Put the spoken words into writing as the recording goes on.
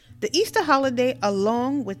The Easter holiday,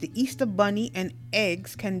 along with the Easter bunny and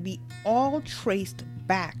eggs, can be all traced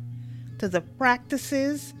back to the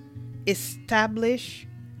practices established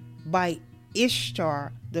by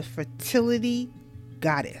Ishtar, the fertility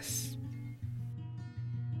goddess.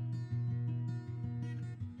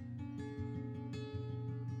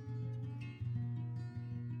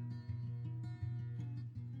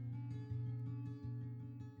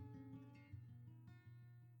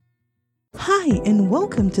 Hi, and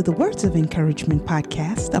welcome to the Words of Encouragement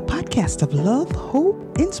podcast, a podcast of love,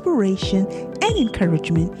 hope, inspiration, and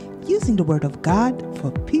encouragement using the Word of God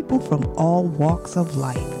for people from all walks of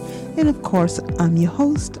life. And of course, I'm your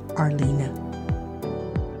host, Arlena.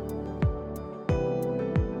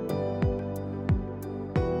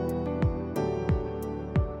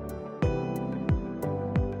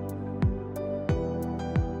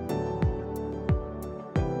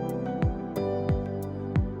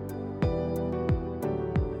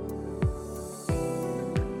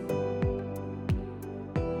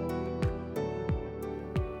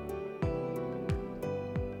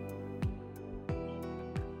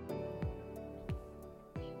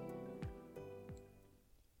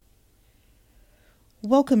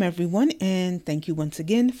 Welcome, everyone, and thank you once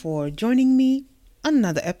again for joining me on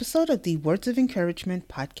another episode of the Words of Encouragement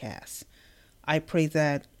podcast. I pray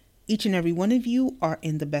that each and every one of you are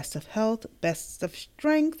in the best of health, best of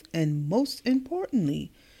strength, and most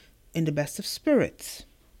importantly, in the best of spirits.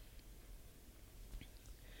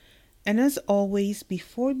 And as always,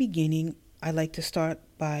 before beginning, I'd like to start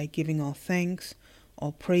by giving all thanks,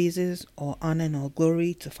 all praises, all honor, and all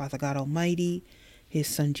glory to Father God Almighty, His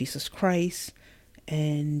Son Jesus Christ,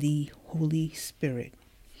 and the Holy Spirit.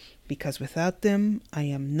 Because without them, I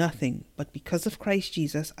am nothing. But because of Christ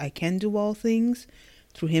Jesus, I can do all things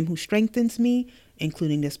through Him who strengthens me,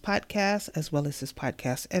 including this podcast, as well as this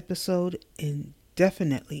podcast episode, and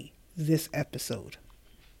definitely this episode.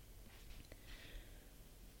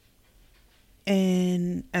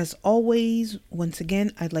 And as always, once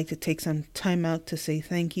again, I'd like to take some time out to say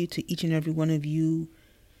thank you to each and every one of you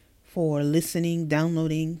for listening,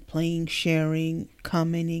 downloading, playing, sharing,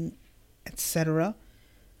 commenting, etc.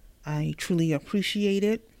 I truly appreciate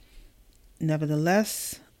it.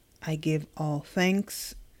 Nevertheless, I give all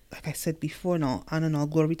thanks, like I said before, and all honor and all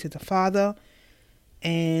glory to the Father.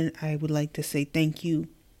 And I would like to say thank you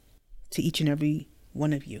to each and every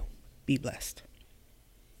one of you. Be blessed.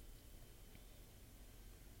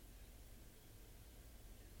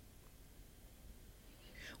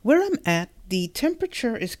 Where I'm at, the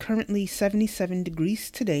temperature is currently 77 degrees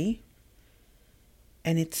today,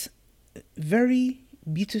 and it's very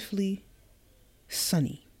beautifully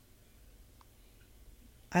sunny.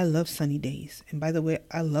 I love sunny days. And by the way,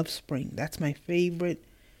 I love spring. That's my favorite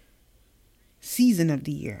season of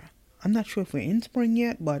the year. I'm not sure if we're in spring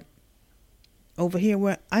yet, but over here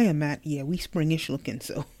where I am at, yeah, we springish looking,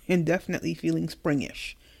 so, and definitely feeling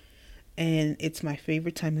springish. And it's my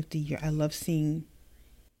favorite time of the year. I love seeing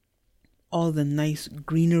all the nice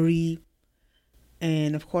greenery.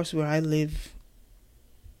 And of course, where I live,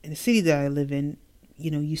 in the city that I live in,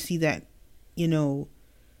 you see that,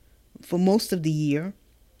 for most of the year.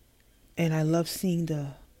 And I love seeing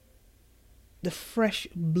the fresh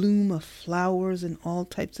bloom of flowers in all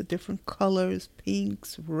types of different colors,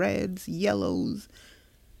 pinks, reds, yellows,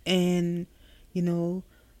 and,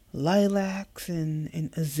 lilacs and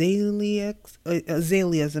azaleas,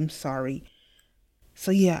 I'm sorry. So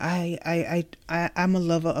yeah, I'm a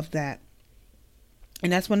lover of that.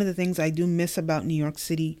 And that's one of the things I do miss about New York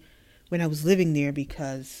City when I was living there,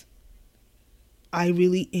 because I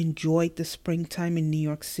really enjoyed the springtime in New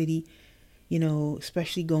York City,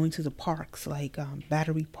 especially going to the parks like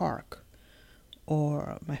Battery Park,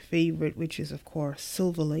 or my favorite, which is, of course,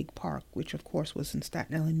 Silver Lake Park, which, of course, was in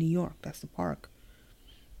Staten Island, New York. That's the park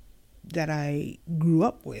that I grew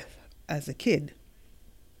up with as a kid.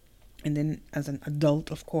 And then as an adult,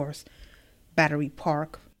 of course, Battery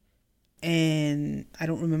Park. And I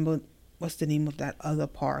don't remember what's the name of that other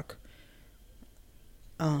park.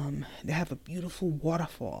 They have a beautiful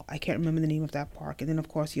waterfall. I can't remember the name of that park. And then, of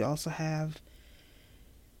course, you also have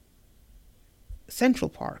Central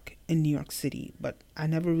Park in New York City. But I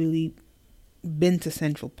never really been to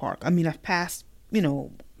Central Park. I mean, I've passed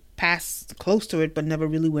close to it, but never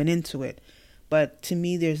really went into it. But to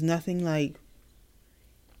me, there's nothing like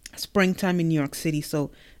springtime in New York City.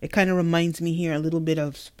 So it kind of reminds me here a little bit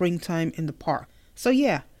of springtime in the park. So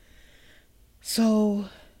yeah. So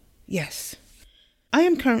yes. I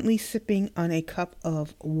am currently sipping on a cup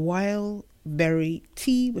of wild berry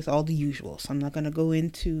tea with all the usual. So I'm not going to go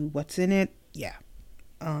into what's in it. Yeah.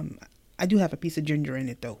 I do have a piece of ginger in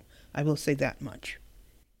it though. I will say that much.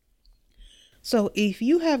 So if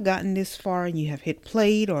you have gotten this far and you have hit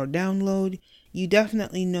played or download, you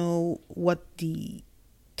definitely know what the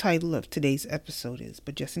title of today's episode is.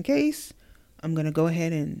 But just in case, I'm going to go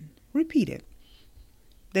ahead and repeat it.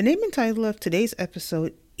 The name and title of today's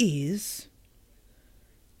episode is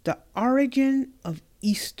The Origin of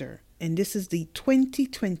Easter. And this is the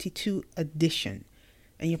 2022 edition.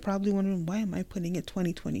 And you're probably wondering, why am I putting it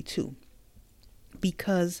 2022?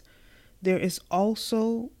 Because there is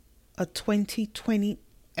also a 2020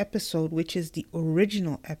 episode, which is the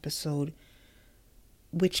original episode,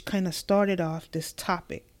 which kind of started off this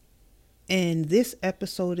topic. And this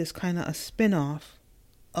episode is kind of a spin-off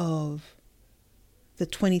of the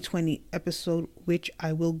 2020 episode, which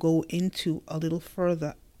I will go into a little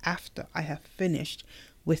further after I have finished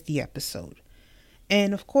with the episode.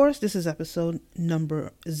 And of course, this is episode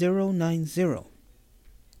number 090.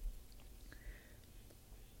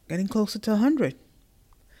 Getting closer to 100.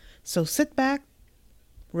 So sit back,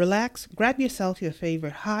 relax, grab yourself your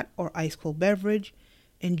favorite hot or ice cold beverage,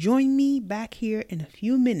 and join me back here in a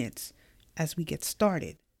few minutes as we get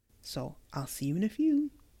started. So I'll see you in a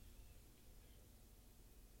few.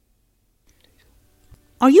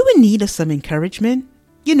 Are you in need of some encouragement?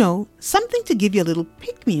 You know, something to give you a little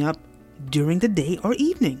pick-me-up during the day or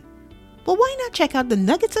evening? Well, why not check out the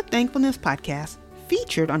Nuggets of Thankfulness podcast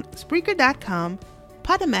featured on Spreaker.com,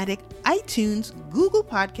 Podomatic, iTunes, Google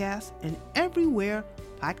Podcasts, and everywhere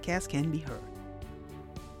podcasts can be heard.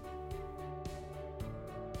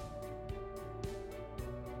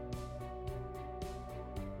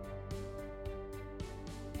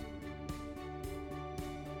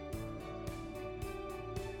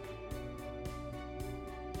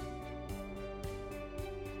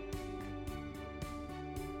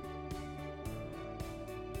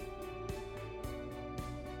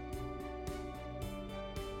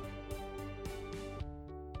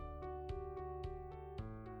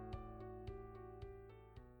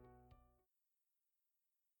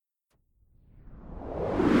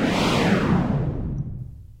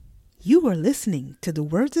 You are listening to the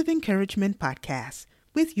Words of Encouragement podcast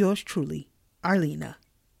with yours truly, Arlena.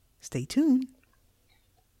 Stay tuned.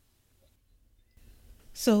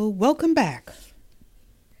 So, welcome back.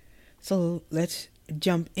 So, let's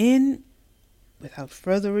jump in. Without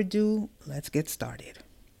further ado, let's get started.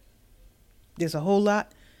 There's a whole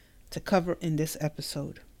lot to cover in this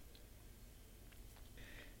episode.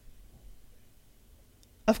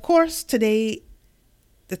 Of course, today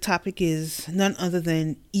the topic is none other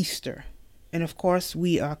than Easter. And of course,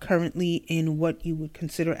 we are currently in what you would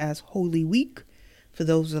consider as Holy Week for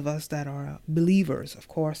those of us that are believers. Of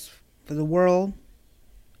course, for the world,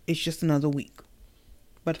 it's just another week.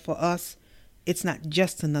 But for us, it's not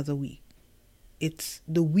just another week. It's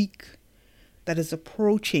the week that is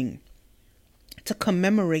approaching to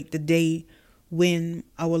commemorate the day when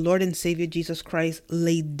our Lord and Savior Jesus Christ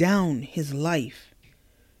laid down his life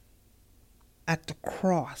at the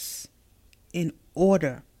cross in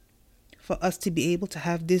order for us to be able to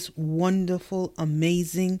have this wonderful,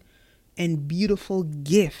 amazing, and beautiful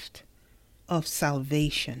gift of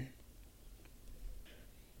salvation.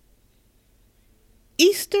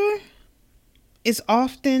 Easter is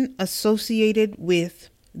often associated with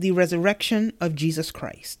the resurrection of Jesus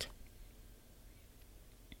Christ.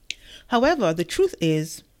 However, the truth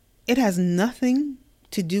is, it has nothing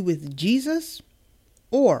to do with Jesus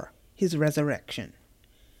or his resurrection.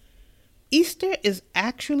 Easter is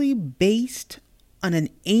actually based on an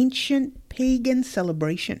ancient pagan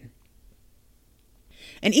celebration.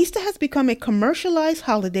 And Easter has become a commercialized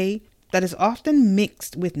holiday that is often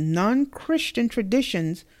mixed with non-Christian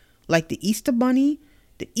traditions like the Easter Bunny,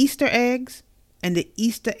 the Easter eggs, and the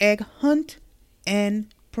Easter egg hunt and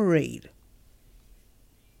parade.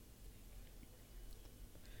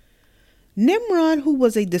 Nimrod, who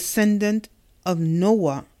was a descendant of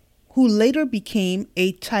Noah, who later became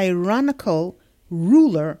a tyrannical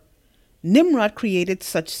ruler, Nimrod created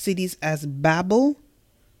such cities as Babel,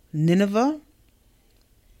 Nineveh,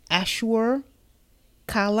 Ashur,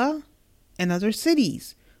 Kala, and other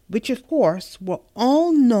cities, which of course were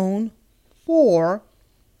all known for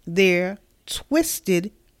their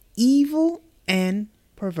twisted evil and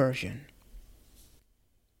perversion.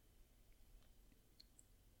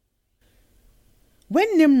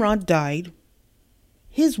 When Nimrod died,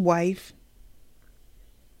 his wife,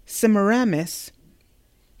 Semiramis,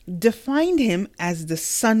 defined him as the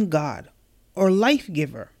sun god or life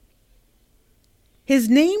giver. His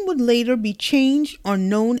name would later be changed or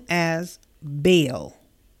known as Baal.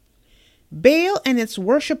 Baal and its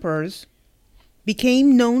worshippers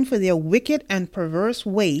became known for their wicked and perverse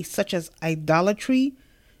ways such as idolatry,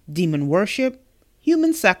 demon worship,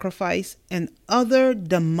 human sacrifice, and other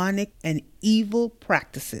demonic and evil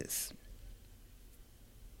practices.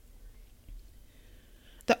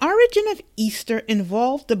 The origin of Easter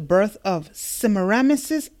involved the birth of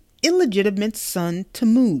Semiramis' illegitimate son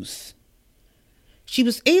Tammuz. She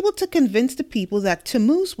was able to convince the people that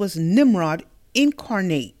Tammuz was Nimrod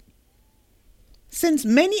incarnate. Since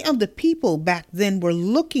many of the people back then were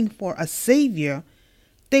looking for a savior,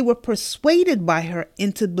 they were persuaded by her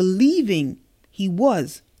into believing he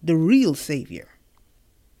was the real savior.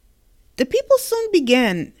 The people soon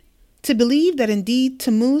began to believe that indeed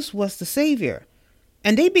Tammuz was the savior,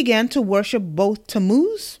 and they began to worship both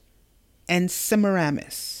Tammuz and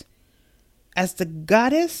Semiramis as the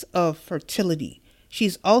goddess of fertility.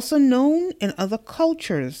 She's also known in other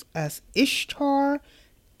cultures as Ishtar,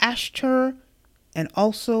 Ashtar, and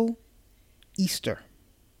also Easter.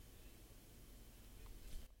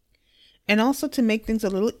 And also, to make things a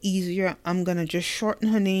little easier, I'm going to just shorten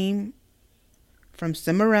her name from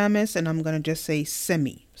Semiramis, and I'm going to just say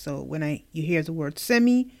Semi. So when you hear the word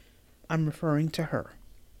Semi, I'm referring to her.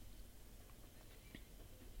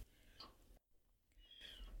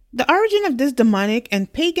 The origin of this demonic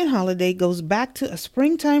and pagan holiday goes back to a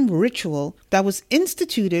springtime ritual that was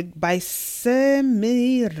instituted by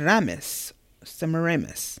Semiramis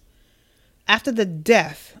after the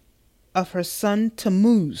death of her son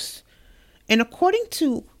Tammuz. And according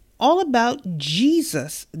to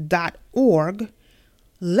allaboutjesus.org,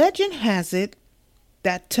 legend has it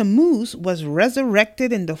that Tammuz was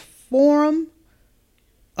resurrected in the form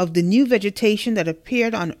of the new vegetation that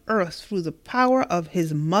appeared on earth through the power of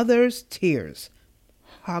his mother's tears.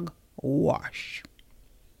 Hogwash.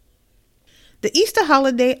 The Easter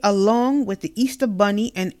holiday, along with the Easter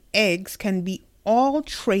bunny and eggs, can be all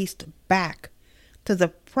traced back to the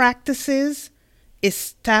practices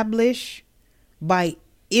established by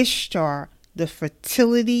Ishtar, the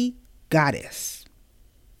fertility goddess.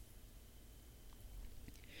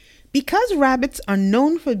 Because rabbits are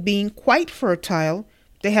known for being quite fertile,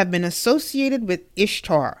 they have been associated with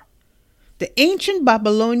Ishtar. The ancient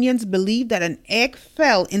Babylonians believed that an egg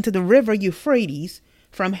fell into the river Euphrates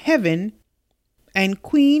from heaven, and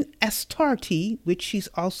Queen Astarte, which she's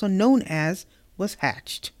also known as, was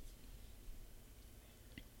hatched.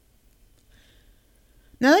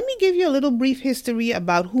 Now let me give you a little brief history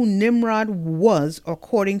about who Nimrod was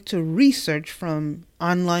according to research from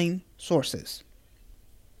online sources.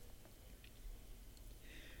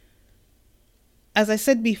 As I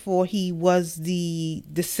said before, he was the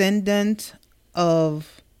descendant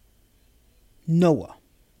of Noah.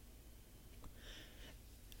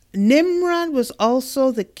 Nimrod was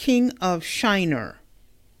also the king of Shinar.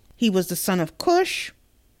 He was the son of Cush,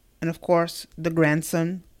 and of course, the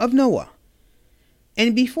grandson of Noah.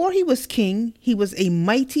 And before he was king, he was a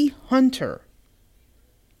mighty hunter.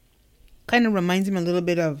 Kind of reminds him a little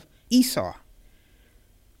bit of Esau.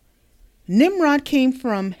 Nimrod came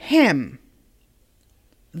from Ham,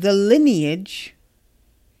 the lineage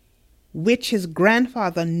which his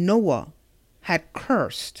grandfather Noah had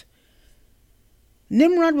cursed.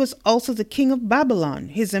 Nimrod was also the king of Babylon.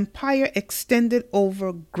 His empire extended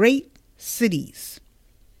over great cities.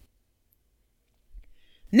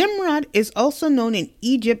 Nimrod is also known in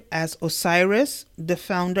Egypt as Osiris, the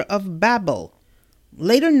founder of Babel,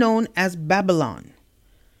 later known as Babylon.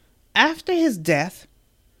 After his death,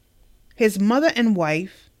 his mother and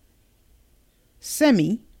wife,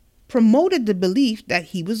 Semi, promoted the belief that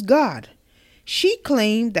he was God. She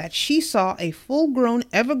claimed that she saw a full-grown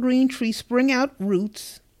evergreen tree spring out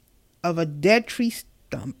roots of a dead tree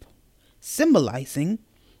stump, symbolizing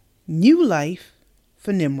new life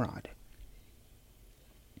for Nimrod.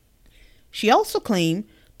 She also claimed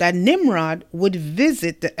that Nimrod would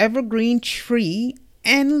visit the evergreen tree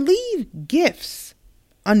and leave gifts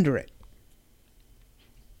under it.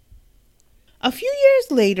 A few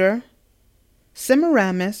years later,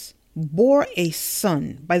 Semiramis bore a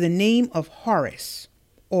son by the name of Horus,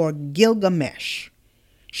 or Gilgamesh.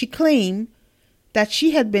 She claimed that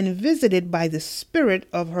she had been visited by the spirit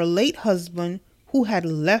of her late husband who had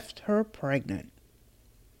left her pregnant.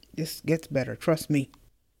 This gets better, trust me.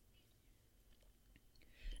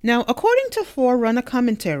 Now, according to Forerunner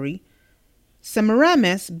commentary,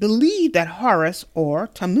 Semiramis believed that Horus, or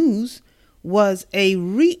Tammuz, was a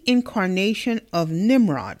reincarnation of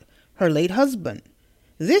Nimrod, her late husband.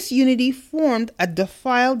 This unity formed a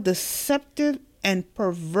defiled, deceptive, and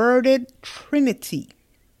perverted trinity.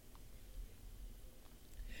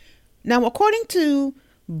 Now, according to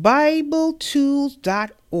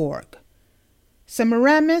BibleTools.org,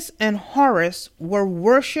 Semiramis and Horus were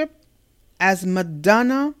worshipped as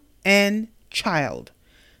Madonna and Child.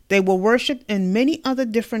 They were worshipped in many other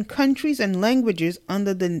different countries and languages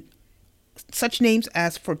under such names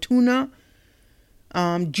as Fortuna,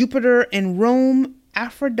 Jupiter in Rome,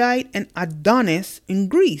 Aphrodite and Adonis in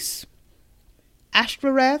Greece,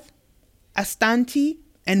 Ashtoreth, Astarte,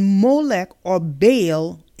 and Molech or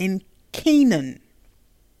Baal in Canaan.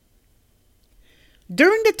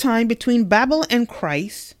 During the time between Babel and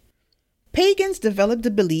Christ, pagans developed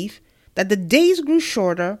the belief that the days grew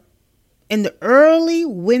shorter in the early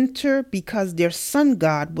winter because their sun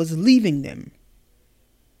god was leaving them.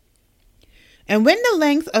 And when the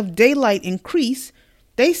length of daylight increased,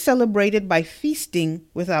 they celebrated by feasting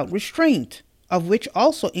without restraint, of which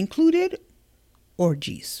also included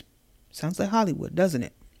orgies. Sounds like Hollywood, doesn't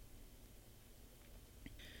it?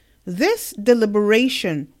 This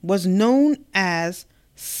deliberation was known as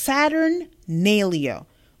Saturnalia,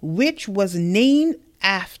 which was named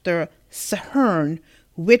after Saturn,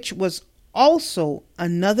 which was also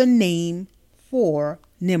another name for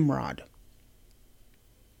Nimrod.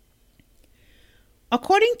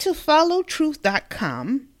 According to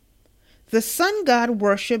followtruth.com, the sun god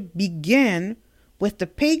worship began with the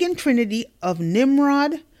pagan trinity of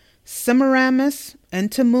Nimrod, Semiramis, and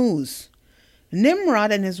Tammuz.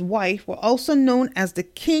 Nimrod and his wife were also known as the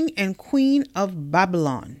king and queen of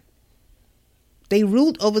Babylon. They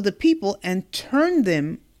ruled over the people and turned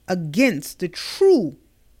them against the true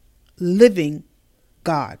living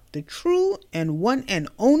God, the true and one and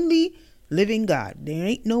only living God. There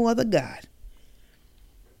ain't no other God.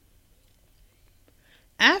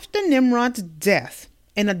 After Nimrod's death,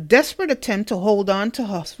 in a desperate attempt to hold on to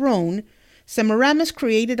her throne, Semiramis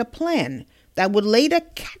created a plan that would later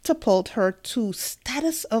catapult her to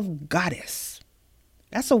status of goddess.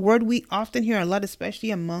 That's a word we often hear a lot, especially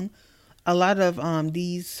among a lot of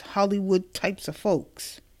these Hollywood types of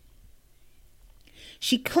folks.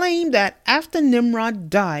 She claimed that after Nimrod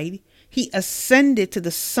died, he ascended to the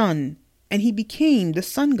sun and he became the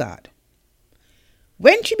sun god.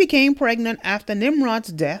 When she became pregnant after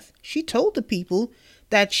Nimrod's death, she told the people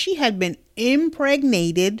that she had been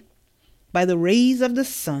impregnated by the rays of the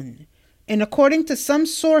sun. And according to some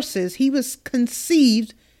sources, he was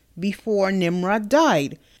conceived before Nimrod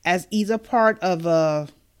died as either part of a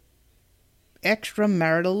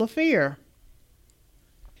extramarital affair.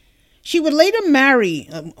 She would later marry.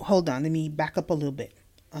 Hold on, let me back up a little bit.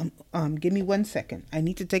 Give me 1 second. I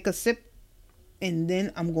need to take a sip, and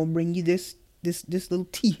then I'm gonna bring you this little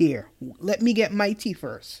tea here. Let me get my tea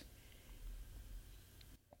first.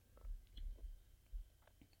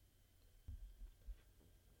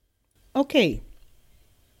 Okay.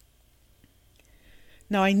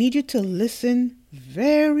 Now I need you to listen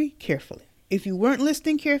very carefully. If you weren't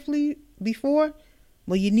listening carefully before,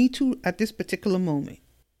 well, you need to at this particular moment.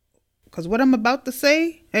 Because what I'm about to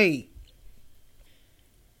say, hey.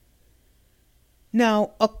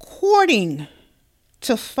 Now, according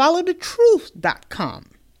to followthetruth.com,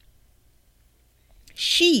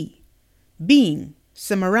 she, being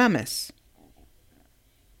Semiramis,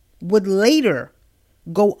 would later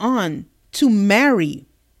go on to marry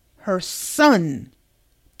her son,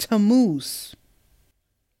 Tammuz.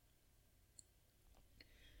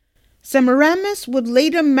 Semiramis would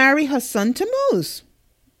later marry her son Tammuz.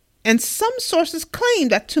 And some sources claim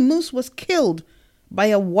that Tammuz was killed by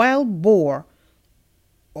a wild boar,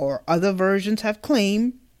 or other versions have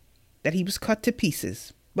claimed that he was cut to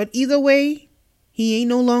pieces. But either way, he ain't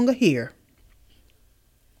no longer here.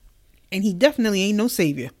 And he definitely ain't no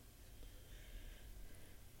savior.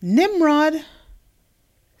 Nimrod,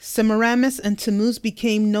 Semiramis, and Tammuz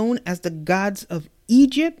became known as the gods of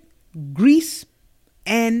Egypt, Greece,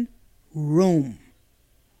 and Rome.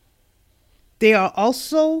 They are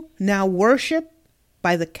also now worshipped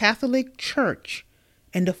by the Catholic Church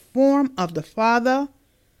in the form of the Father,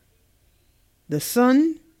 the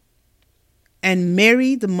Son, and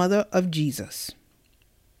Mary, the mother of Jesus.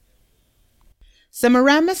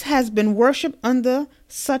 Semiramis has been worshipped under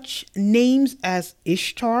such names as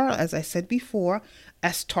Ishtar, as I said before,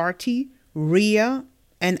 Astarte, Rhea,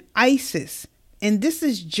 and Isis, and this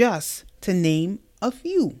is just to name a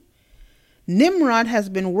few. Nimrod has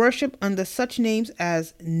been worshipped under such names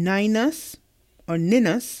as Ninus,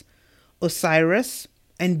 Osiris,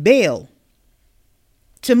 and Baal.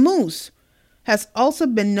 Tammuz has also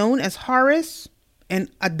been known as Horus and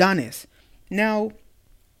Adonis. Now,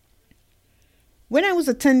 when I was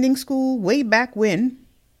attending school way back when,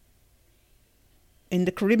 in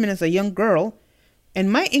the Caribbean as a young girl, in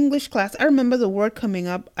my English class, I remember the word coming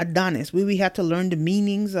up, Adonis, where we had to learn the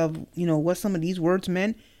meanings of, what some of these words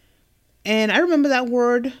meant. And I remember that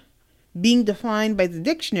word being defined by the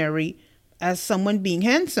dictionary as someone being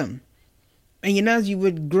handsome. And as you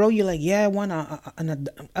would grow, you're like, yeah, I want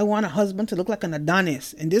a husband to look like an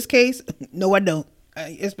Adonis. In this case, no, I don't.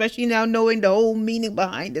 Especially now knowing the whole meaning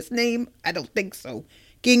behind this name, I don't think so.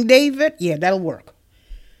 King David, yeah, that'll work.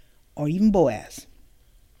 Or even Boaz.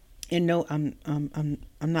 And no, I'm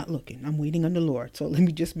not looking. I'm waiting on the Lord. So let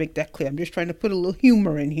me just make that clear. I'm just trying to put a little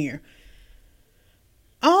humor in here.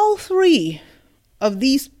 All three of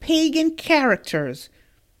these pagan characters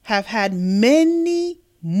have had many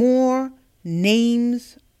more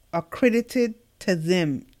names accredited to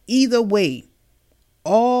them. Either way,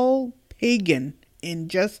 all pagan and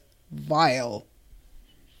just vile.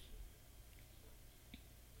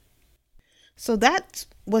 So that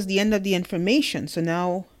was the end of the information. So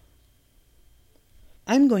now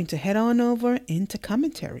I'm going to head on over into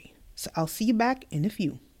commentary. So I'll see you back in a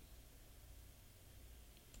few.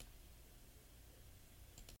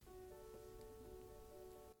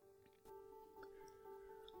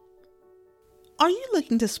 Are you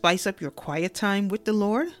looking to spice up your quiet time with the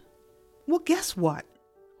Lord? Well, guess what?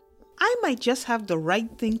 I might just have the right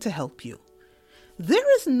thing to help you.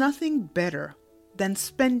 There is nothing better than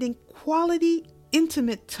spending quality,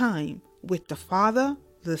 intimate time with the Father,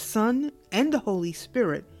 the Son, and the Holy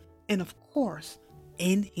Spirit, and of course,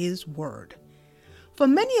 in His Word. For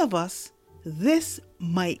many of us, this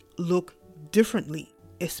might look differently,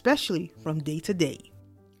 especially from day to day.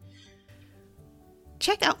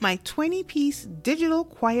 Check out my 20-piece digital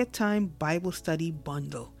quiet time Bible study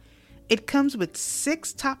bundle. It comes with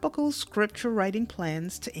 6 topical scripture writing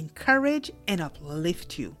plans to encourage and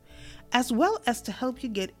uplift you, as well as to help you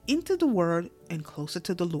get into the Word and closer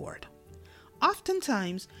to the Lord.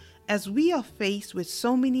 Oftentimes, as we are faced with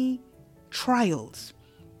so many trials,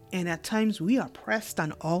 and at times we are pressed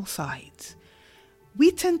on all sides, we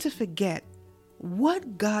tend to forget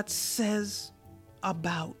what God says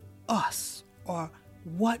about us or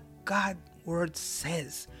what God's Word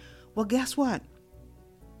says. Well, guess what?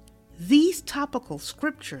 These topical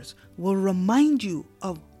scriptures will remind you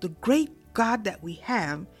of the great God that we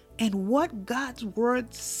have and what God's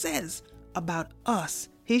Word says about us,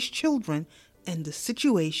 His children, and the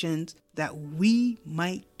situations that we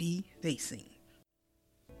might be facing.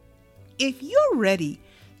 If you're ready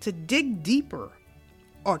to dig deeper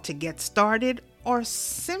or to get started or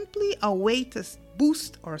simply a way to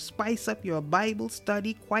boost or spice up your Bible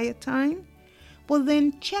study quiet time, well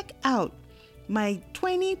then check out my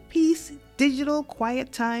 20-piece digital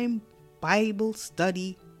quiet time Bible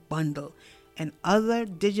study bundle and other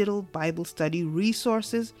digital Bible study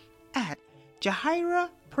resources at Jahira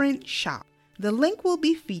Print Shop. The link will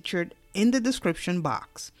be featured in the description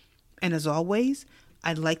box. And as always,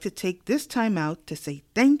 I'd like to take this time out to say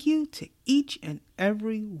thank you to each and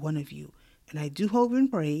every one of you. And I do hope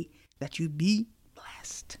and pray that you be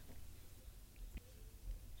blessed.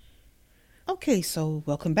 Okay, so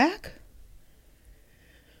welcome back.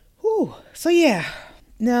 So yeah,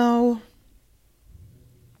 now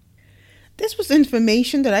this was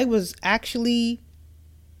information that I was actually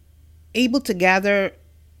able to gather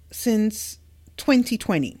since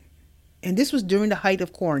 2020. And this was during the height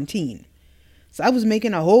of quarantine. So I was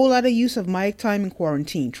making a whole lot of use of my time in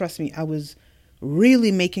quarantine. Trust me, I was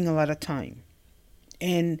really making a lot of time.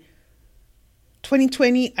 And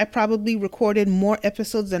 2020, I probably recorded more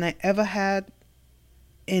episodes than I ever had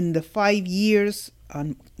in the 5 years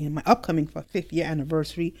on my upcoming 5th year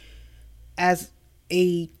anniversary as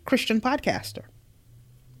a Christian podcaster.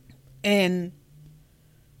 And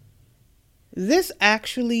this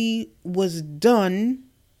actually was done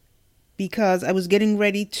because I was getting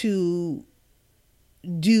ready to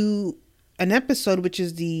do an episode, which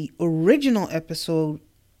is the original episode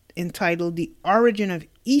entitled The Origin of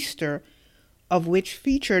Easter, which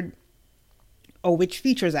features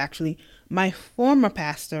actually my former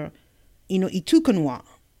pastor, Itukanwa.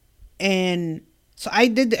 And so I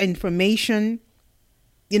did the information,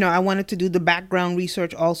 I wanted to do the background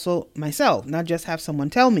research also myself, not just have someone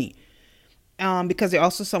tell me, because there are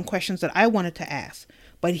also some questions that I wanted to ask.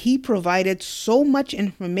 But he provided so much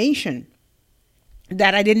information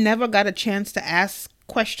that I never got a chance to ask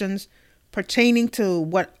questions pertaining to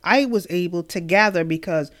what I was able to gather,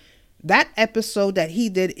 because that episode that he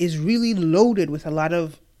did is really loaded with a lot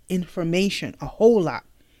of information, a whole lot.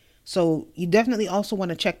 So you definitely also want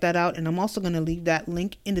to check that out. And I'm also going to leave that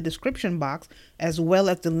link in the description box, as well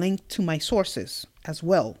as the link to my sources as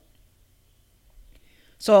well.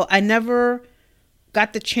 So I never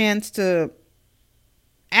got the chance to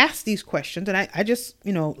ask these questions, and I just,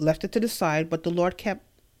 left it to the side, but the Lord kept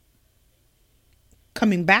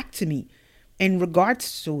coming back to me in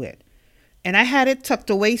regards to it. And I had it tucked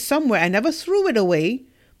away somewhere. I never threw it away,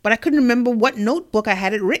 but I couldn't remember what notebook I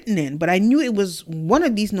had it written in. But I knew it was one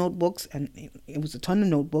of these notebooks, and it was a ton of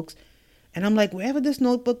notebooks. And I'm like, wherever this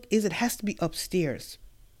notebook is, it has to be upstairs.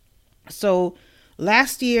 So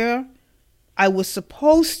last year, I was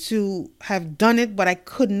supposed to have done it, but I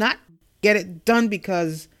could not get it done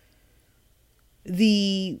because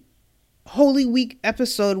the Holy Week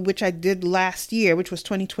episode, which I did last year, which was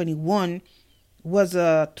 2021, was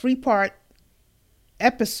a 3-part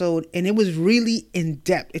episode, and it was really in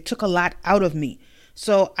depth. It took a lot out of me.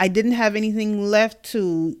 So I didn't have anything left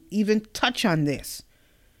to even touch on this.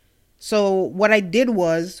 So what I did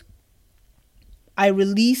was I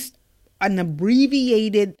released an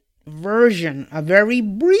abbreviated version, a very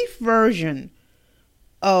brief version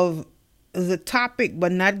of the topic,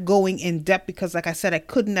 but not going in depth because, like I said, I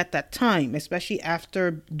couldn't at that time, especially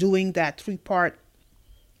after doing that 3-part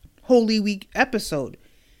Holy Week episode.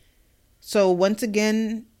 So once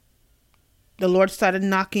again, the Lord started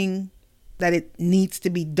knocking that it needs to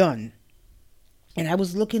be done. And I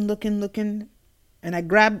was looking, and I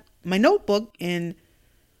grabbed my notebook, and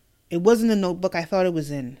it wasn't the notebook I thought it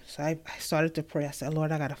was in. So I started to pray. I said,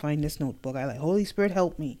 Lord, I got to find this notebook. I like, Holy Spirit,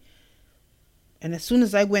 help me. And as soon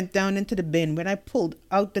as I went down into the bin, when I pulled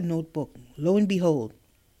out the notebook, lo and behold,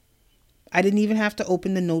 I didn't even have to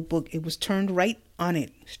open the notebook. It was turned right on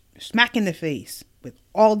it, smack in the face with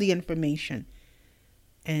all the information.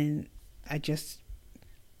 And I just,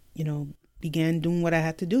 began doing what I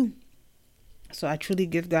had to do. So I truly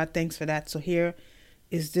give God thanks for that. So here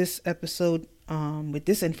is this episode with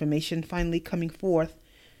this information finally coming forth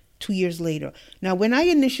 2 years later. Now, when I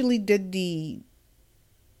initially did the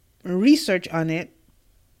research on it,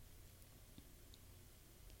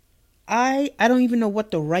 I don't even know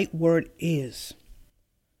what the right word is.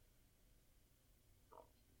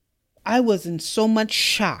 I was in so much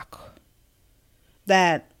shock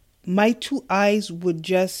that my 2 eyes would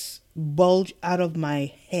just bulge out of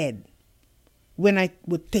my head when I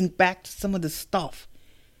would think back to some of the stuff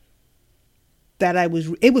that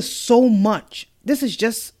it was so much. This is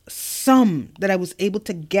just some that I was able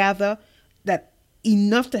to gather, that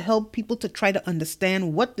enough to help people to try to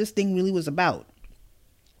understand what this thing really was about.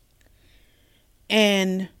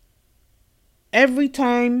 And every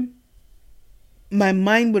time my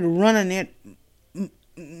mind would run on it,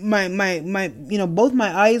 my both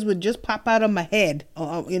my eyes would just pop out of my head.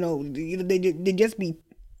 They'd just be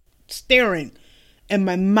staring, and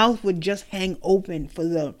my mouth would just hang open for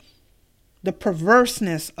the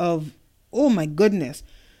perverseness of, oh my goodness,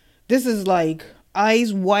 this is like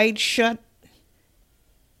eyes wide shut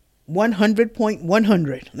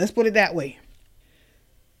 100.100. Let's put it that way.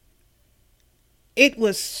 It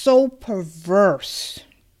was so perverse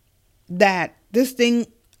that this thing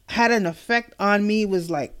had an effect on me. It was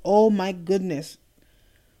like, oh my goodness.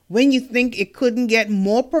 When you think it couldn't get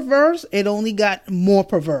more perverse, it only got more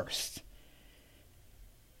perverse.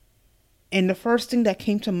 And the first thing that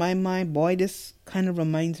came to my mind, boy, this kind of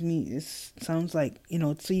reminds me, this sounds like,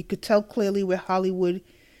 so you could tell clearly where Hollywood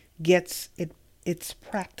gets its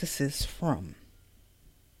practices from.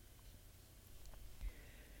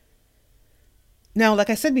 Now, like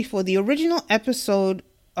I said before, the original episode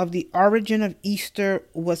of The Origin of Easter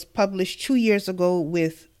was published 2 years ago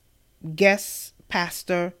with guest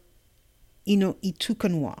pastor Ino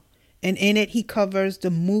Itukanwa. And in it, he covers the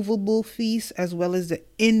movable feast as well as the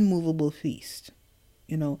immovable feast,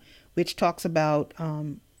 which talks about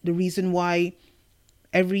the reason why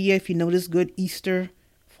every year, if you notice good, Easter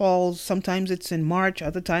falls. Sometimes it's in March,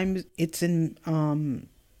 other times it's in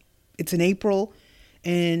April.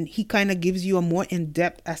 And he kind of gives you a more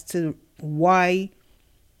in-depth as to why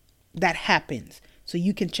that happens. So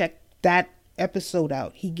you can check that episode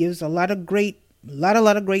out. He gives a lot of great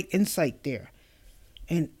insight there.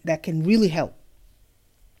 And that can really help.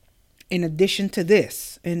 In addition to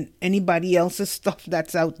this and anybody else's stuff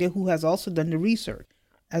that's out there who has also done the research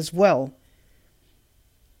as well.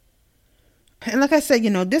 And like I said,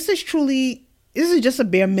 this is just a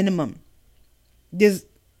bare minimum. There's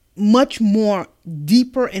much more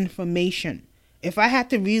deeper information. If I had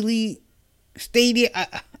to really stay there,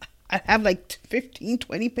 I'd have like 15,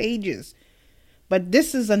 20 pages. But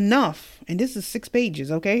this is enough. And this is 6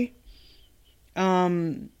 pages, okay?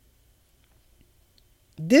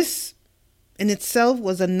 This in itself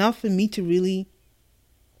was enough for me to really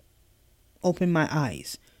open my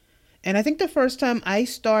eyes. And I think the first time I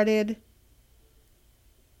started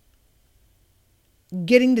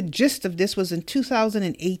getting the gist of this was in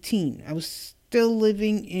 2018. I was still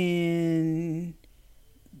living in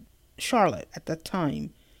Charlotte at that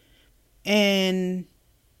time. And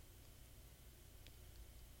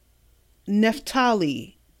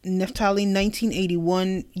Neftali Neftali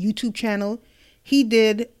 1981 YouTube channel, he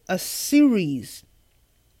did a series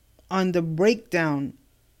on the breakdown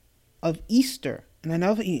of Easter. And I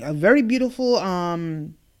know a very beautiful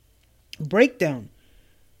breakdown.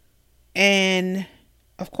 And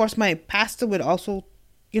of course, my pastor would also,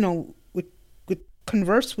 would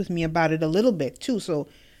converse with me about it a little bit too. So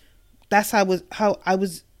that's how I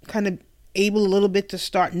was kind of able a little bit to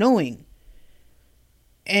start knowing.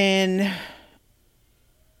 And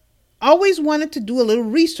always wanted to do a little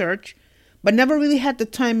research, but never really had the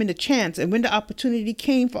time and the chance. And when the opportunity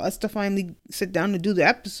came for us to finally sit down to do the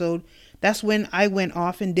episode, that's when I went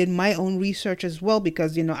off and did my own research as well,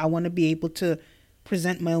 because, I want to be able to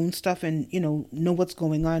present my own stuff and, know what's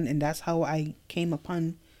going on. And that's how I came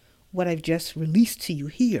upon what I've just released to you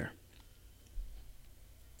here.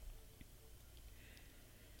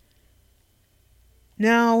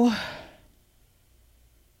 Now,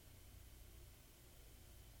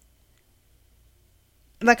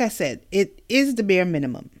 like I said, it is the bare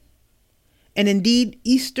minimum. And indeed,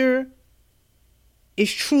 Easter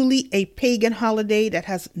is truly a pagan holiday that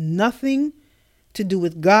has nothing to do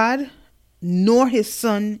with God nor his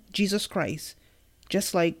son, Jesus Christ,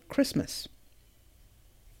 just like Christmas.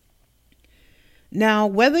 Now,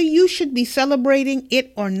 whether you should be celebrating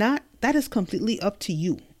it or not, that is completely up to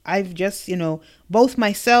you. I've just, both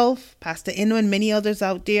myself, Pastor Eno, and many others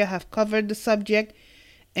out there have covered the subject,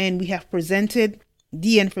 and we have presented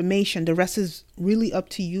the information. The rest is really up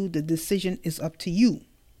to you. The decision is up to you.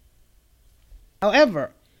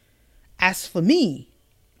 However, as for me,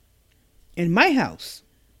 in my house,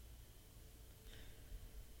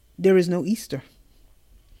 there is no Easter.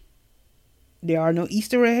 There are no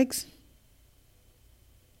Easter eggs.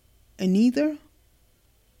 And neither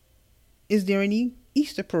is there any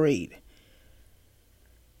Easter parade.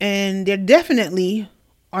 And there definitely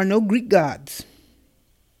are no Greek gods,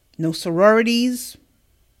 no sororities,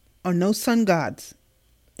 or no sun gods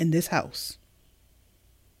in this house.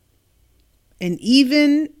 And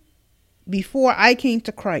even before I came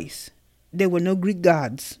to Christ, there were no Greek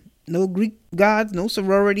gods, no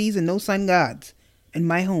sororities, and no sun gods in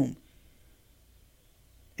my home.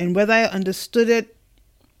 And whether I understood it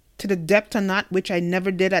to the depth or not, which I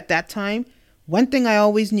never did at that time, one thing I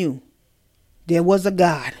always knew: there was a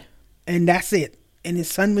God, and that's it. And his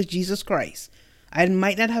son was Jesus Christ. I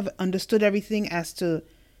might not have understood everything as to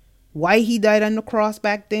why he died on the cross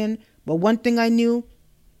back then, but one thing I knew: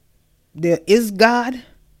 there is God,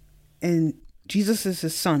 and Jesus is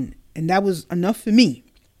his son. And that was enough for me.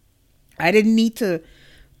 I didn't need to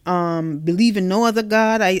believe in no other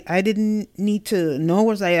God. I didn't need to know,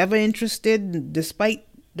 was I ever interested, despite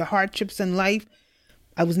the hardships in life.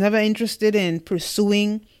 I was never interested in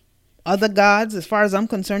pursuing other gods. As far as I'm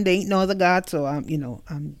concerned, there ain't no other God. So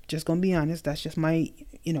I'm just gonna be honest. That's just my,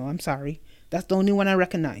 I'm sorry. That's the only one I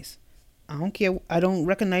recognize. I don't care. I don't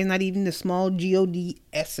recognize not even the small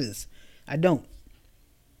GODS's. I don't.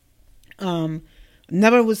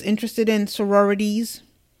 Never was interested in sororities.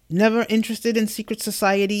 Never interested in secret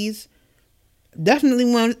societies. Definitely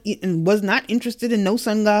was not interested in no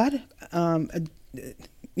sun god.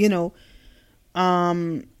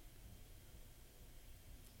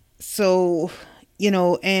 So,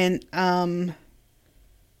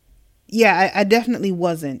 I definitely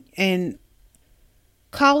wasn't. And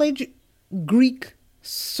college Greek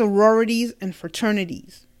sororities and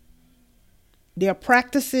fraternities, their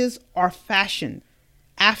practices are fashioned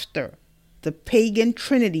after the pagan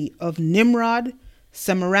trinity of Nimrod,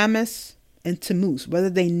 Semiramis, and Tammuz, whether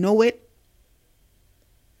they know it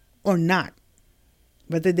or not,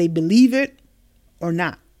 whether they believe it or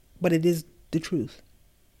not, but it is the truth.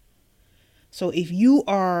 So if you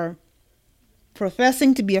are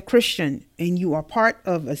professing to be a Christian and you are part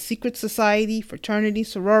of a secret society, fraternity,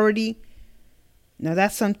 sorority, now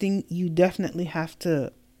that's something you definitely have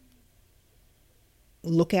to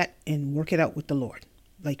look at and work it out with the Lord,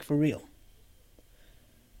 like for real.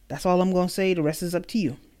 That's all I'm going to say. The rest is up to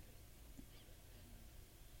you.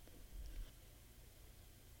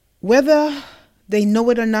 Whether they know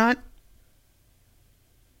it or not,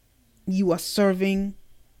 you are serving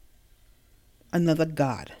another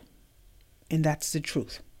God. And that's the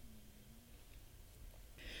truth.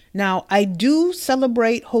 Now, I do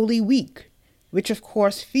celebrate Holy Week, which of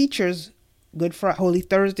course features Holy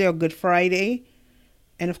Thursday or Good Friday.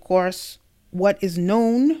 And of course, what is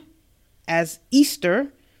known as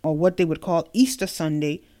Easter, or what they would call Easter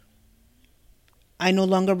Sunday, I no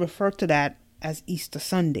longer refer to that as Easter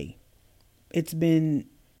Sunday. It's been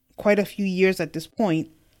quite a few years at this point.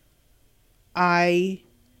 I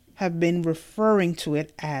have been referring to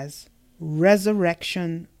it as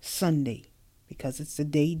Resurrection Sunday, because it's the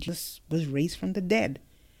day Jesus was raised from the dead.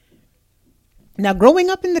 Now, growing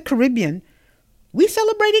up in the Caribbean, we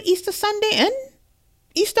celebrated Easter Sunday and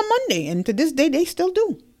Easter Monday, and to this day, they still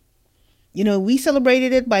do. We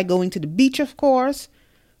celebrated it by going to the beach, of course.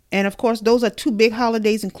 And of course, those are two big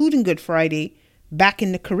holidays, including Good Friday, back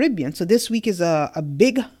in the Caribbean. So this week is a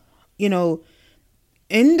big, in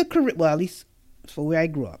the Caribbean, well, at least for where I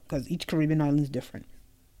grew up, because each Caribbean island is different.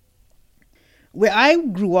 Where I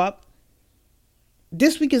grew up,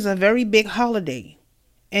 this week is a very big holiday.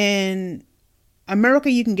 And America,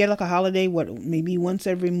 you can get like a holiday, maybe once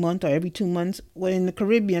every month or every 2 months. Well, in the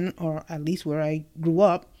Caribbean, or at least where I grew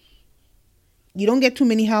up, you don't get too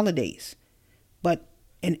many holidays. But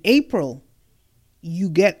in April, you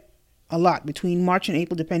get a lot between March and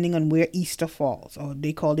April, depending on where Easter falls, or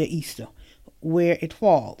they call it Easter, where it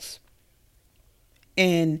falls.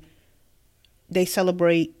 And they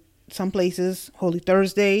celebrate some places Holy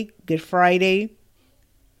Thursday, Good Friday,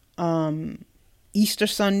 Easter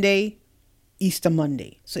Sunday, Easter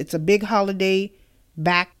Monday. So it's a big holiday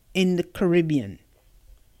back in the Caribbean.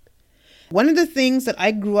 One of the things that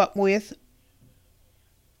I grew up with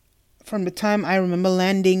from the time I remember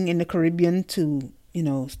landing in the Caribbean to,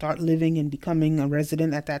 start living and becoming a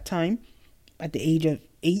resident at that time, at the age of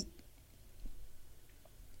 8.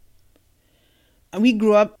 And we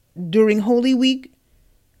grew up during Holy Week.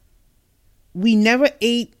 We never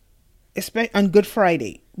ate, especially on Good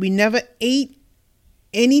Friday, we never ate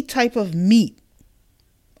any type of meat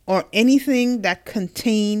or anything that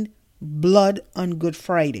contained blood on Good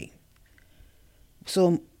Friday.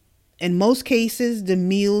 So in most cases, the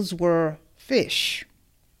meals were fish,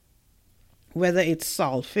 whether it's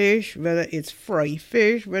salt fish, whether it's fried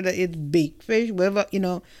fish, whether it's baked fish, whatever,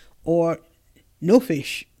 or no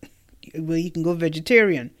fish, where you can go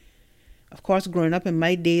vegetarian. Of course, growing up in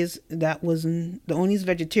my days, that wasn't, the only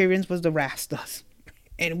vegetarians was the Rastas.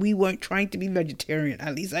 And we weren't trying to be vegetarian.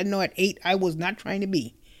 At least I know at 8, I was not trying to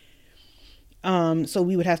be. So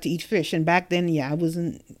we would have to eat fish. And back then, I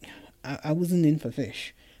wasn't in for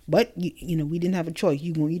fish. But, we didn't have a choice.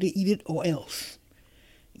 You're going to either eat it or else.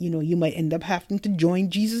 You might end up having to join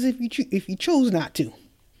Jesus if you chose not to.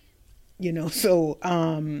 So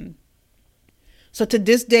to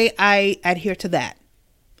this day, I adhere to that.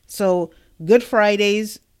 So Good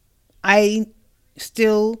Fridays, I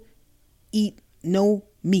still eat no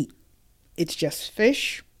meat. It's just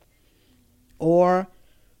fish. Or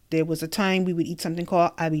there was a time we would eat something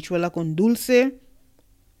called habichuela con dulce.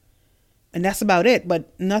 And that's about it,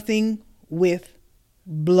 but nothing with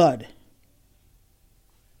blood.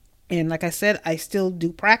 And like I said, I still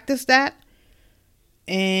do practice that.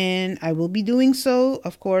 And I will be doing so.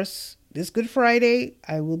 Of course, this Good Friday,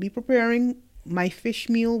 I will be preparing my fish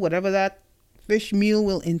meal, whatever that fish meal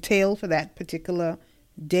will entail for that particular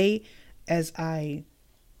day, as I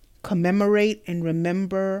commemorate and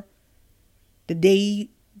remember the day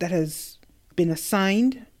that has been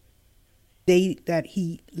assigned, day that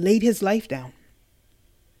he laid his life down.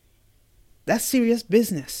 That's serious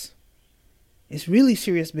business. It's really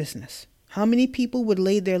serious business. How many people would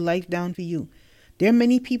lay their life down for you? There are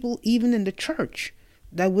many people, even in the church,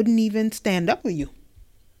 that wouldn't even stand up for you.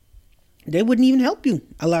 They wouldn't even help you.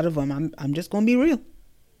 A lot of them. I'm just going to be real.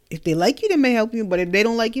 If they like you, they may help you. But if they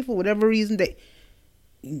don't like you for whatever reason,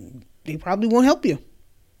 they probably won't help you.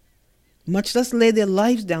 Much less lay their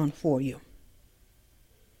lives down for you.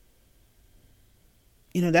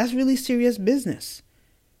 That's really serious business.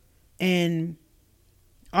 And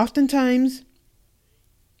oftentimes,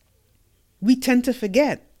 we tend to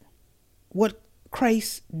forget what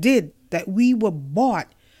Christ did, that we were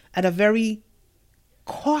bought at a very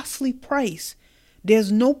costly price.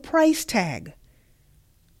 There's no price tag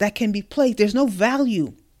that can be placed. There's no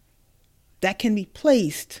value that can be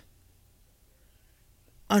placed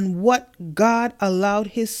on what God allowed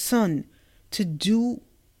his son to do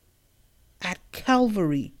at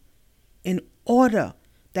Calvary in order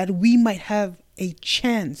that we might have a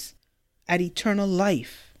chance at eternal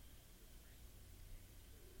life.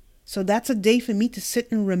 So that's a day for me to sit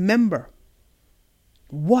and remember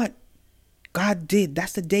what God did.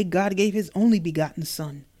 That's the day God gave his only begotten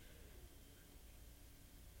son,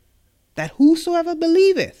 that whosoever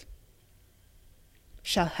believeth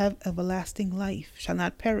shall have everlasting life, shall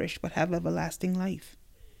not perish, but have everlasting life.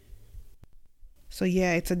 So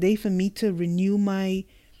it's a day for me to renew my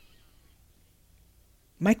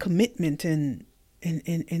commitment and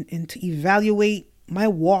to evaluate my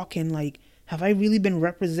walk, and like, have I really been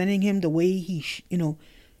representing him the way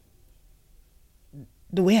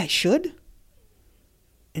the way I should?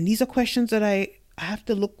 And these are questions that I have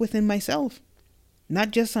to look within myself,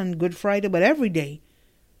 not just on Good Friday, but every day.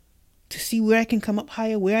 to see where I can come up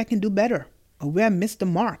higher, where I can do better, or where I missed the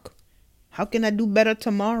mark. How can I do better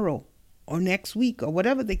tomorrow or next week or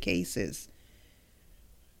whatever the case is?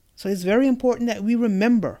 So it's very important that we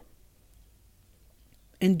remember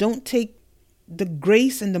and don't take the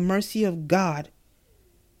grace and the mercy of God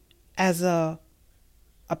as a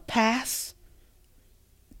pass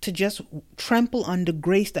to just trample on the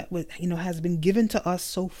grace that has been given to us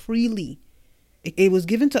so freely. It was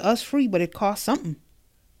given to us free, but it cost something.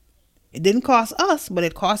 It didn't cost us, but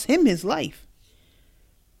it cost him his life.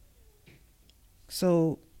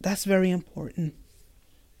 So that's very important.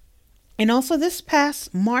 And also this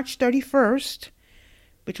past March 31st,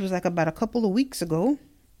 which was like about a couple of weeks ago,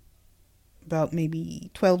 about maybe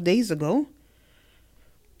 12 days ago,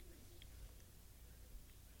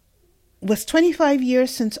 was 25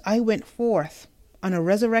 years since I went forth on a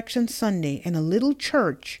Resurrection Sunday in a little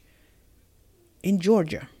church in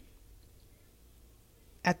Georgia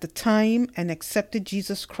at the time and accepted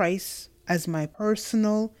Jesus Christ as my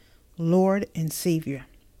personal Lord and Savior.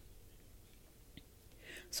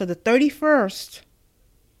 So the 31st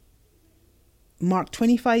marked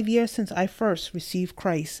 25 years since I first received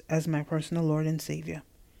Christ as my personal Lord and Savior.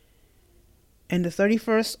 And the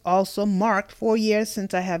 31st also marked 4 years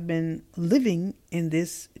since I have been living in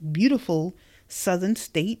this beautiful southern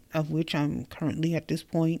state, of which I'm currently at this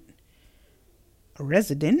point a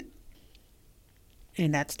resident.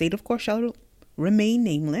 And that state, of course, shall remain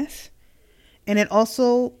nameless. And it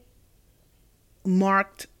also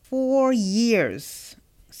marked 4 years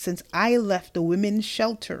since I left the women's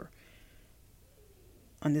shelter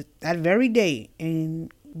on that very day in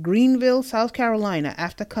Greenville, South Carolina,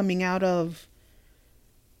 after coming out of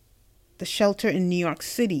the shelter in New York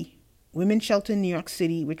City, women's shelter in New York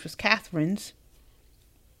City, which was Catherine's,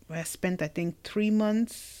 where I spent, I think, 3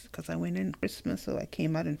 months, because I went in Christmas, so I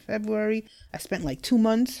came out in February. I spent like 2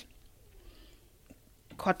 months,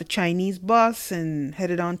 caught the Chinese bus and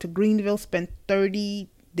headed on to Greenville, spent 30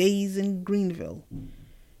 days in Greenville.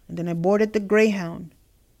 And then I boarded the Greyhound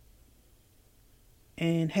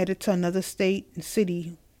and headed to another state and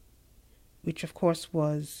city, which of course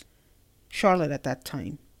was Charlotte at that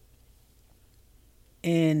time.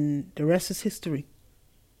 And the rest is history.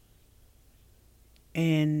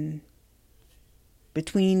 And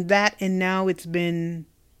between that and now, it's been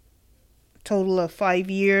a total of 5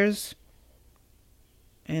 years.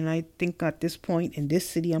 And I think at this point in this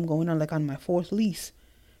city, I'm going on my 4th lease,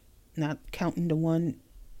 not counting the one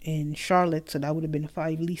in Charlotte. So that would have been a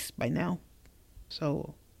 5 lease by now.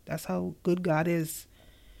 So that's how good God is.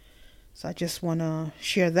 So I just want to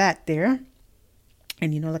share that there.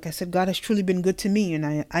 And, like I said, God has truly been good to me,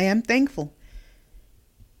 and I am thankful.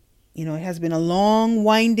 It has been a long,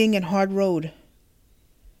 winding, and hard road.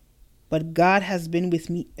 But God has been with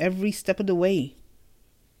me every step of the way.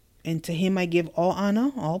 And to him I give all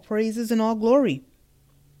honor, all praises, and all glory.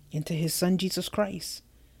 And to his son, Jesus Christ.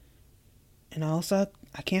 And also,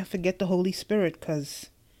 I can't forget the Holy Spirit, because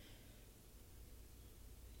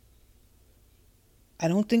I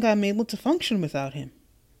don't think I'm able to function without him.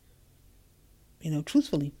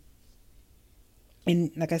 Truthfully.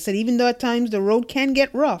 And like I said, even though at times the road can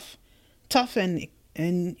get rough, tough, and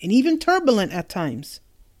even turbulent at times,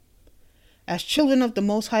 as children of the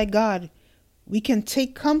Most High God, we can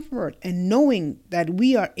take comfort in knowing that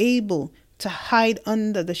we are able to hide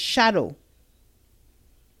under the shadow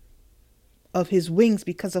of his wings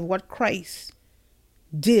because of what Christ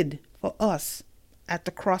did for us at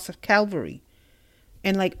the cross of Calvary.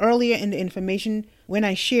 And like earlier in the information, when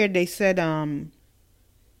I shared, they said,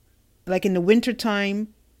 like in the winter time,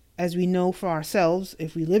 as we know for ourselves,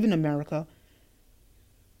 if we live in America,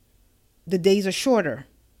 the days are shorter.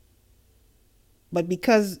 But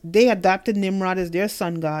because they adopted Nimrod as their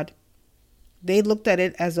sun god, they looked at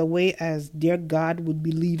it as a way as their God would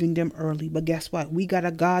be leaving them early. But guess what? We got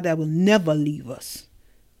a God that will never leave us,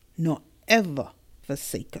 nor ever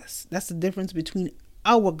forsake us. That's the difference between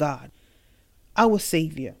our God, our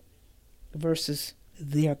Savior, versus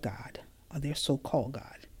their God, or their so-called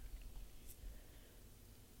God.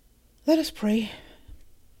 Let us pray.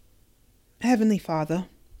 Heavenly Father,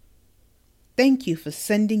 thank you for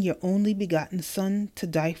sending your only begotten Son to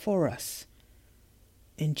die for us.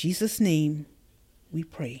 In Jesus' name we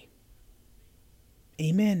pray.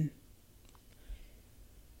 Amen.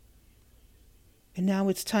 And now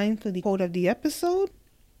it's time for the quote of the episode.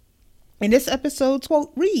 And this episode's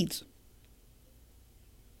quote reads,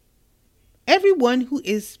 "Everyone who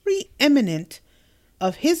is preeminent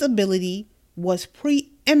of his ability was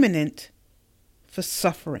preeminent for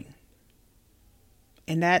suffering."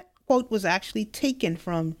 And that quote was actually taken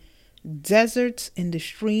from Deserts in the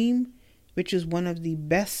Stream, which is one of the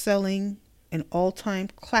best-selling and all-time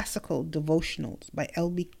classical devotionals by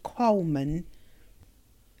L.B. Cowman.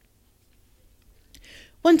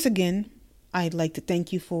 Once again, I'd like to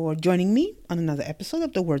thank you for joining me on another episode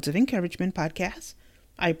of the Words of Encouragement podcast.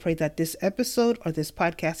 I pray that this episode or this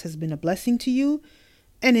podcast has been a blessing to you.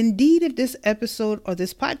 And indeed, if this episode or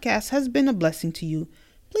this podcast has been a blessing to you,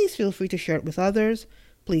 please feel free to share it with others.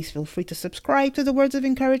 Please feel free to subscribe to the Words of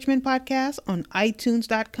Encouragement podcast on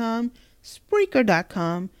iTunes.com,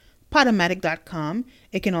 Spreaker.com, Podomatic.com.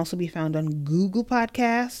 It can also be found on Google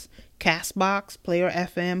Podcasts, Castbox, Player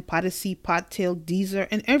FM, Podyssey, Podtail, Deezer,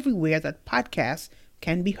 and everywhere that podcasts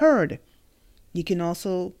can be heard. You can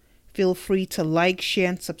also feel free to like, share,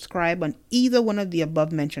 and subscribe on either one of the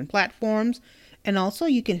above mentioned platforms. And also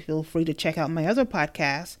you can feel free to check out my other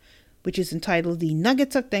podcast, which is entitled the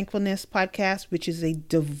Nuggets of Thankfulness podcast, which is a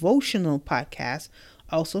devotional podcast,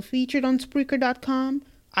 also featured on Spreaker.com,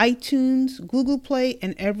 iTunes, Google Play,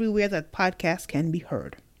 and everywhere that podcasts can be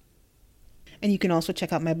heard. And you can also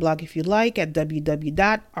check out my blog if you like at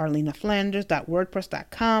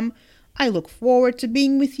www.arlenaflanders.wordpress.com. I look forward to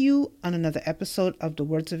being with you on another episode of the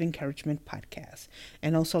Words of Encouragement podcast.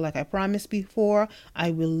 And also, like I promised before,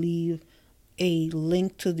 I will leave a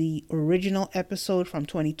link to the original episode from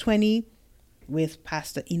 2020 with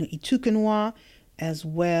Pastor Ino Itukenwa, as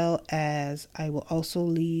well as I will also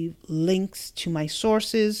leave links to my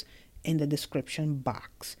sources in the description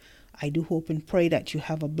box. I do hope and pray that you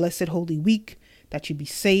have a blessed Holy Week, that you be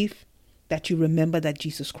safe, that you remember that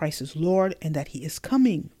Jesus Christ is Lord and that He is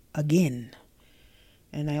coming again.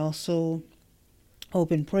 And I also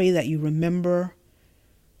hope and pray that you remember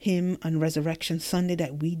Him on Resurrection Sunday,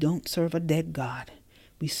 that we don't serve a dead God.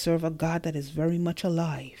 We serve a God that is very much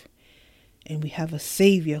alive. And we have a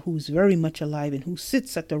Savior who is very much alive and who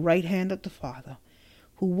sits at the right hand of the Father,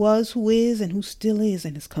 who was, who is, and who still is,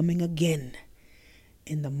 and is coming again.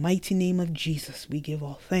 In the mighty name of Jesus, we give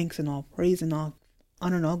all thanks and all praise and all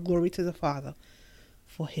honor and all glory to the Father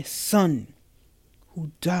for His Son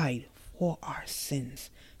who died for our sins.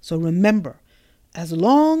 So remember, as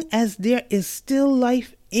long as there is still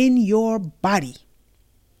life in your body,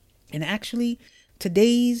 and actually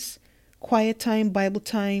today's quiet time, Bible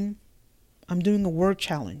time, I'm doing a word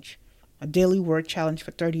challenge, a daily word challenge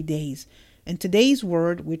for 30 days. And today's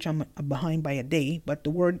word, which I'm behind by a day, but the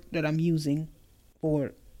word that I'm using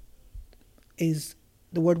for is,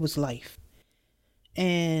 the word was life.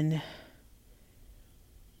 And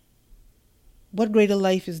what greater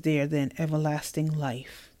life is there than everlasting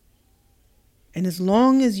life? And as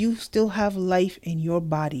long as you still have life in your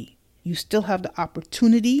body, you still have the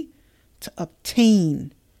opportunity to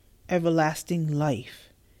obtain everlasting life.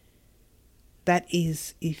 That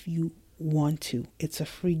is, if you want to. It's a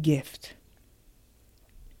free gift.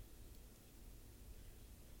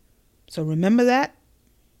 So remember that.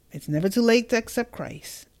 It's never too late to accept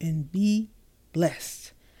Christ and be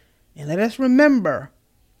blessed. And let us remember,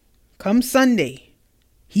 come Sunday,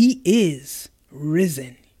 He is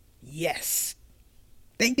risen. Yes.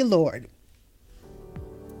 Thank you, Lord.